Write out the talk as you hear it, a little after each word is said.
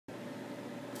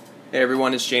Hey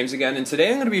everyone, it's James again, and today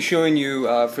I'm going to be showing you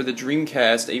for the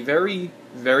Dreamcast a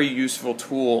very useful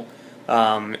tool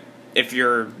if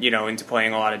you're into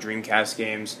playing a lot of Dreamcast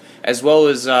games, as well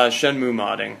as Shenmue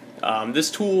modding.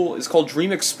 This tool is called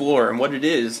Dream Explorer, and what it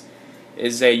is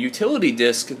a utility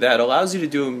disk that allows you to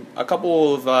do a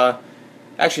couple of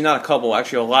actually not a couple,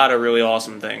 actually a lot of really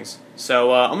awesome things.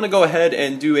 So I'm going to go ahead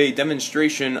and do a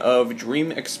demonstration of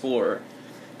Dream Explorer.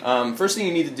 First thing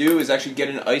you need to do is actually get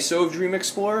an ISO of Dream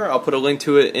Explorer. I'll put a link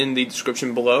to it in the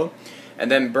description below, and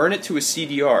then burn it to a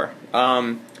CDR.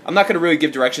 I'm not going to really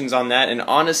give directions on that, and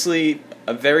honestly,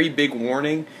 a very big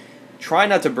warning, try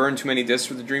not to burn too many discs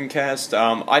for the Dreamcast.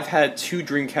 I've had 2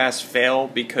 Dreamcasts fail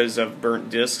because of burnt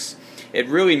discs. It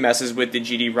really messes with the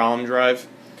GD-ROM drive.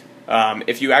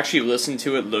 If you actually listen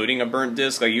to it loading a burnt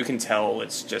disc, like, you can tell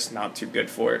it's just not too good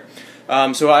for it.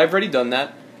 So I've already done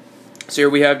that. So here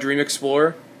we have Dream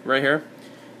Explorer right here.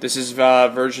 This is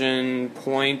version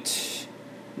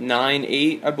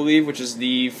 0.98, I believe, which is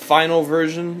the final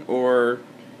version or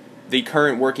the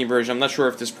current working version. I'm not sure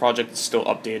if this project is still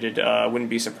updated. I wouldn't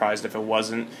be surprised if it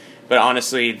wasn't. But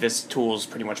honestly, this tool is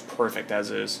pretty much perfect as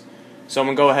is. So I'm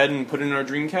going to go ahead and put it in our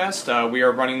Dreamcast. We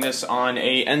are running this on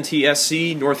a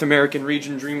NTSC, North American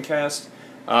Region Dreamcast.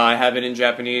 I have it in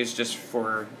Japanese just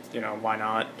for, why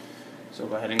not. So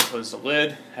go ahead and close the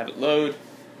lid, have it load.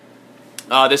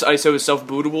 This ISO is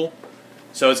self-bootable,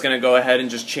 so it's going to go ahead and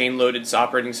just chain load its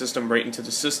operating system right into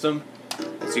the system.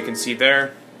 As you can see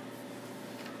there,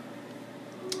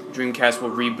 Dreamcast will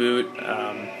reboot.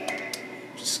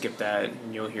 Just skip that,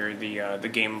 and you'll hear the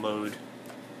game load.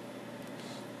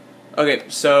 Okay,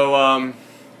 so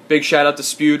big shout out to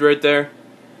Speud right there.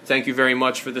 Thank you very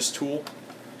much for this tool.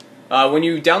 When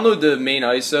you download the main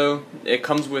ISO, it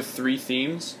comes with 3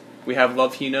 themes. We have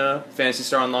Love Hina, Phantasy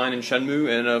Star Online, and Shenmue,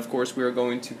 and of course we are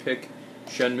going to pick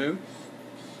Shenmue.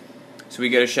 So we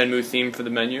get a Shenmue theme for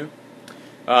the menu.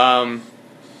 So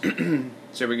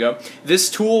here we go.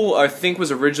 This tool, I think,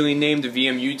 was originally named a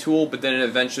VMU tool, but then it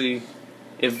eventually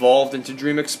evolved into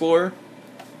Dream Explorer.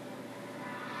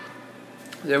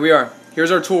 There we are. Here's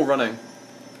our tool running.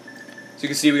 So you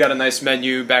can see we got a nice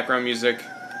menu, background music.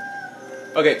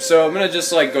 Okay, so I'm going to just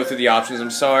go through the options.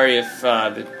 I'm sorry if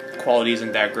the quality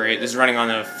isn't that great. This is running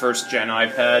on a 1st gen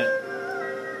iPad.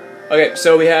 Okay,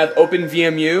 so we have Open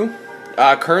VMU.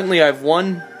 Currently I have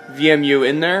 1 VMU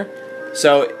in there,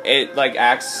 so it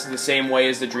acts the same way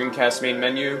as the Dreamcast main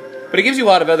menu, but it gives you a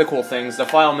lot of other cool things. The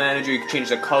file manager, you can change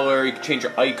the color, you can change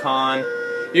your icon,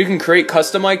 you can create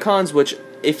custom icons, which,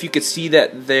 if you could see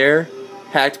that there,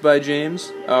 hacked by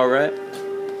James. Alright.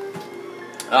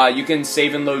 You can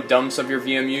save and load dumps of your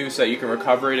VMU so that you can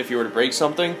recover it if you were to break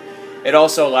something. It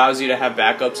also allows you to have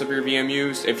backups of your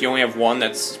VMUs. If you only have 1,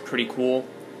 that's pretty cool.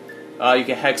 You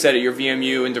can hex edit your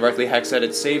VMU and directly hex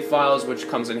edit save files, which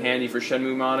comes in handy for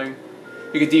Shenmue modding.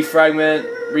 You can defragment,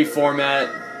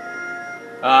 reformat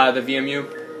the VMU,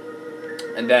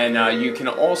 and then you can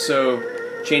also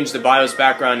change the BIOS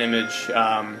background image.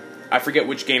 I forget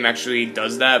which game actually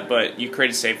does that, but you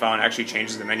create a save file and it actually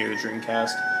changes the menu of the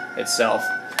Dreamcast itself.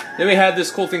 Then we have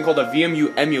this cool thing called a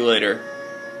VMU Emulator.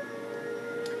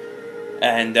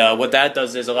 And what that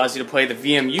does is allows you to play the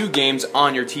VMU games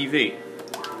on your TV.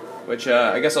 Which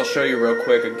I guess I'll show you real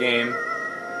quick a game.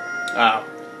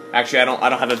 Actually, I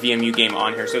don't have a VMU game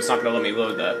on here, so it's not going to let me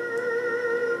load that.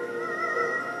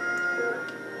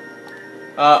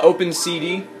 Open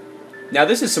CD. Now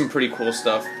this is some pretty cool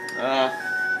stuff.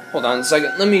 Hold on a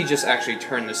second. Let me just actually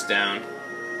turn this down,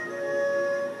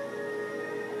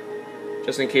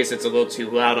 just in case it's a little too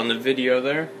loud on the video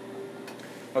there.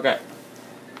 Okay.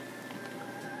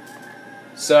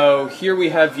 So here we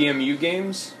have VMU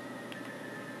games.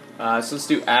 So let's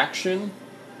do Action.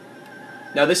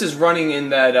 Now this is running in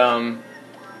that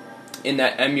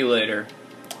emulator.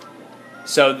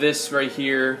 So this right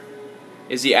here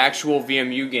is the actual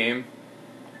VMU game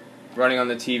running on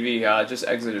the TV. Just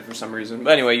exited for some reason.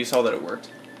 But anyway, you saw that it worked.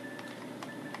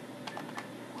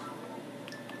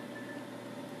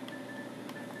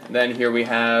 Then here we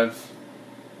have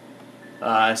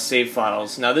save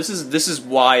files. Now this is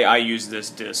why I use this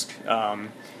disk.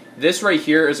 This right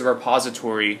here is a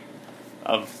repository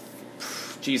of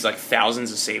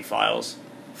thousands of save files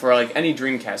for any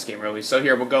Dreamcast game really. So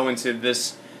here we'll go into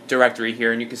this directory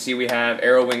here, and you can see we have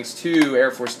Aero Wings 2,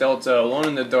 Air Force Delta, Alone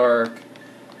in the Dark,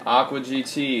 Aqua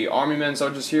GT, Army Men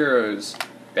Soldiers Heroes,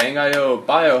 Bang.io,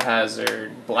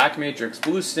 Biohazard, Black Matrix,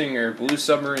 Blue Stinger, Blue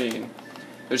Submarine.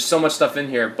 There's so much stuff in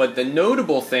here, but the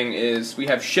notable thing is we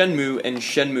have Shenmue and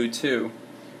Shenmue 2.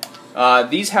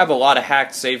 These have a lot of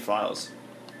hacked save files.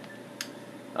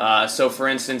 So for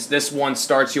instance, this one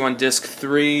starts you on disk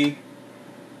 3.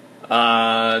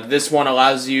 This one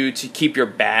allows you to keep your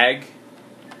bag.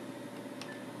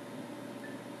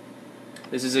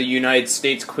 This is a United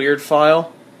States cleared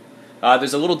file.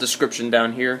 There's a little description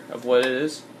down here of what it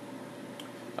is.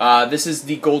 This is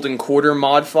the Golden Quarter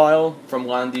mod file from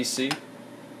LonDC.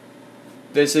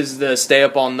 This is the Stay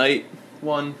Up All Night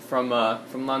one from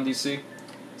LonDC.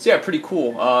 So yeah, pretty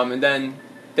cool. And then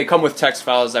they come with text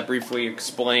files that briefly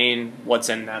explain what's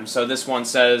in them. So this one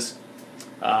says,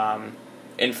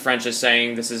 in French, is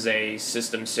saying this is a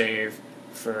system save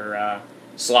for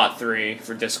slot 3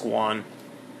 for disk 1.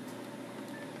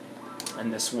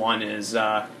 And this one is,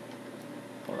 hold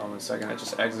on 1 second, I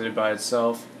just exited by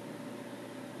itself.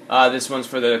 This one's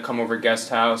for the Come Over Guest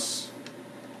House.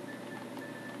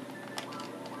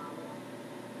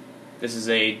 This is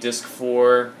a disk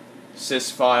 4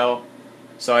 sys file.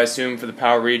 So I assume for the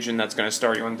power region that's going to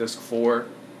start you on disk 4.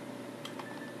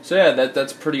 So yeah,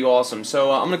 that's pretty awesome.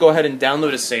 So I'm going to go ahead and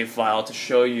download a save file to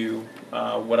show you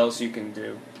what else you can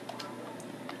do.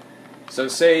 So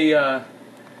say,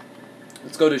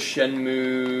 let's go to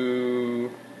Shenmue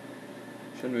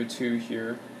 2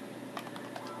 here.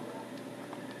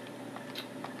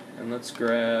 And let's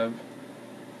grab...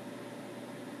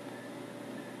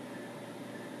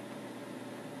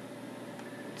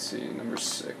 let's see, number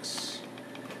 6.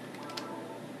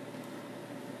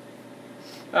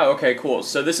 Oh, okay, cool.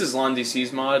 So this is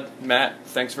LonDC's mod. Matt,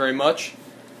 thanks very much.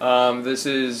 This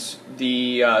is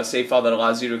the save file that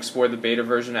allows you to export the beta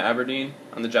version of Aberdeen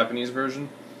on the Japanese version.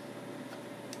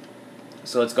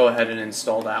 So let's go ahead and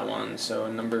install that one.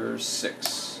 So number 6.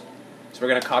 So we're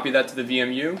going to copy that to the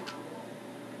VMU.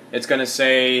 It's going to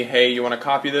say, hey, you want to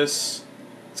copy this?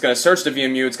 It's going to search the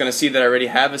VMU. It's going to see that I already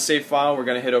have a save file. We're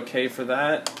going to hit OK for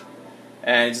that.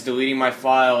 And it's deleting my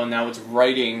file, and now it's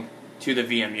writing to the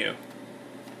VMU.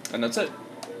 And that's it.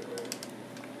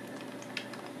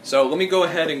 So let me go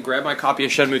ahead and grab my copy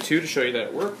of Shenmue 2 to show you that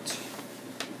it worked.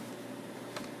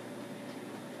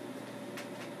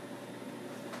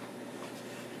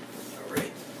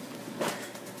 Alright.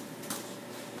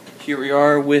 Here we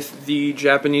are with the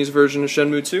Japanese version of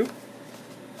Shenmue 2.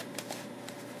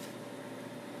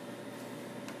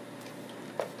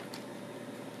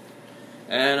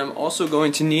 And I'm also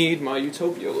going to need my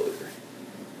Utopia loader.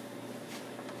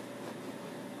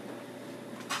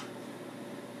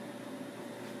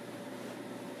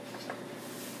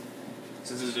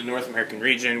 Since this is a North American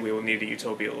region, we will need a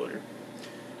Utopia loader.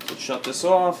 Let's shut this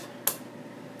off,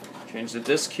 change the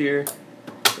disk here,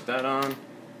 put that on.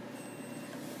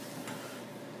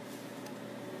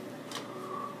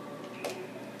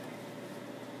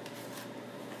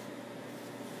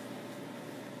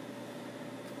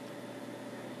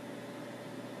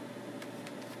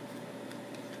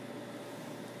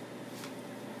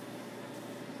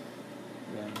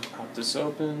 Then pop this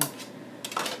open,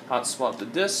 hot swap the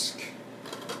disk.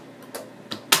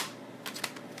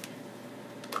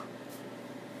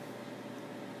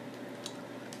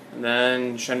 And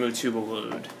then Shenmue 2 will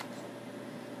load.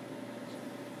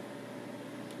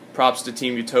 Props to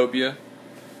Team Utopia.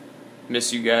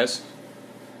 Miss you guys.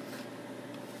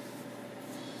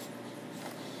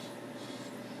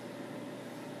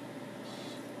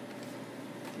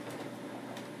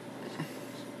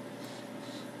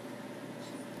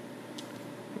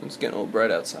 It's getting a little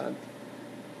bright outside.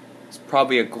 It's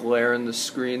probably a glare in the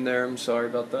screen there. I'm sorry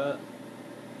about that.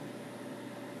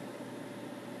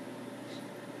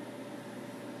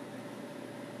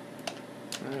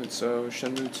 Alright, so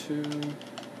Shenmue 2.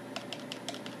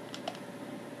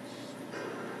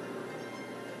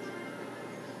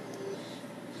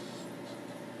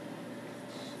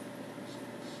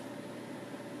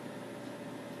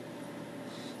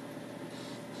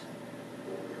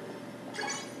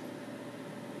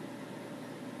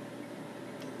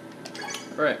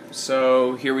 Alright,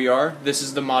 so here we are. This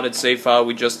is the modded save file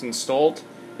we just installed.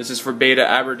 This is for beta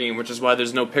Aberdeen, which is why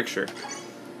there's no picture.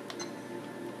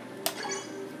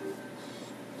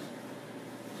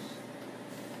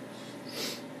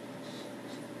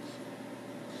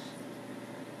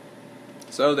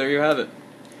 So there you have it.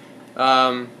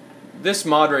 This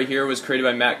mod right here was created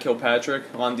by Matt Kilpatrick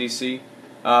on DC.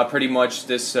 Pretty much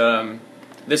this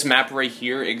this map right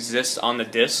here exists on the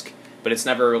disc, but it's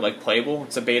never like playable.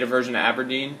 It's a beta version of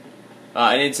Aberdeen,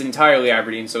 and it's entirely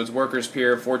Aberdeen. So it's Workers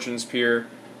Pier, Fortunes Pier,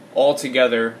 all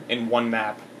together in one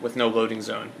map with no loading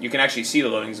zone. You can actually see the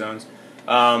loading zones.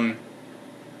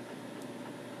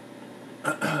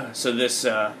 So this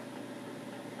it's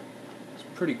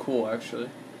pretty cool actually.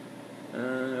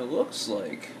 It looks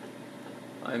like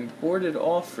I'm boarded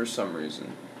off for some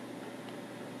reason.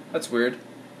 That's weird.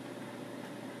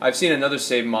 I've seen another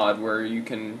save mod where you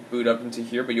can boot up into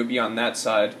here, but you'll be on that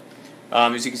side.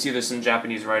 As you can see, there's some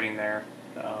Japanese writing there.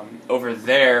 Over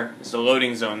there is the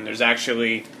loading zone. There's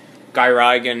actually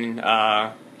Gairaigen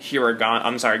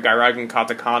Gairaigen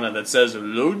katakana that says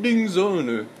loading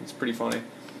zone. It's pretty funny.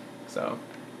 So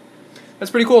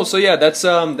that's pretty cool. So yeah, that's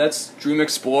Dream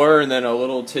Explorer, and then a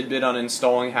little tidbit on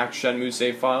installing hacked Shenmue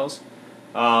save files.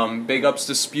 Big ups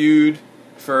to Speud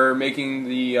for making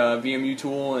the VMU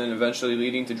tool and eventually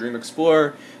leading to Dream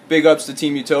Explorer. Big ups to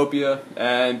Team Utopia,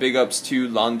 and big ups to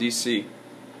LonDC.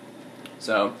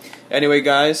 So, anyway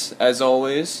guys, as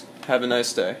always, have a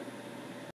nice day.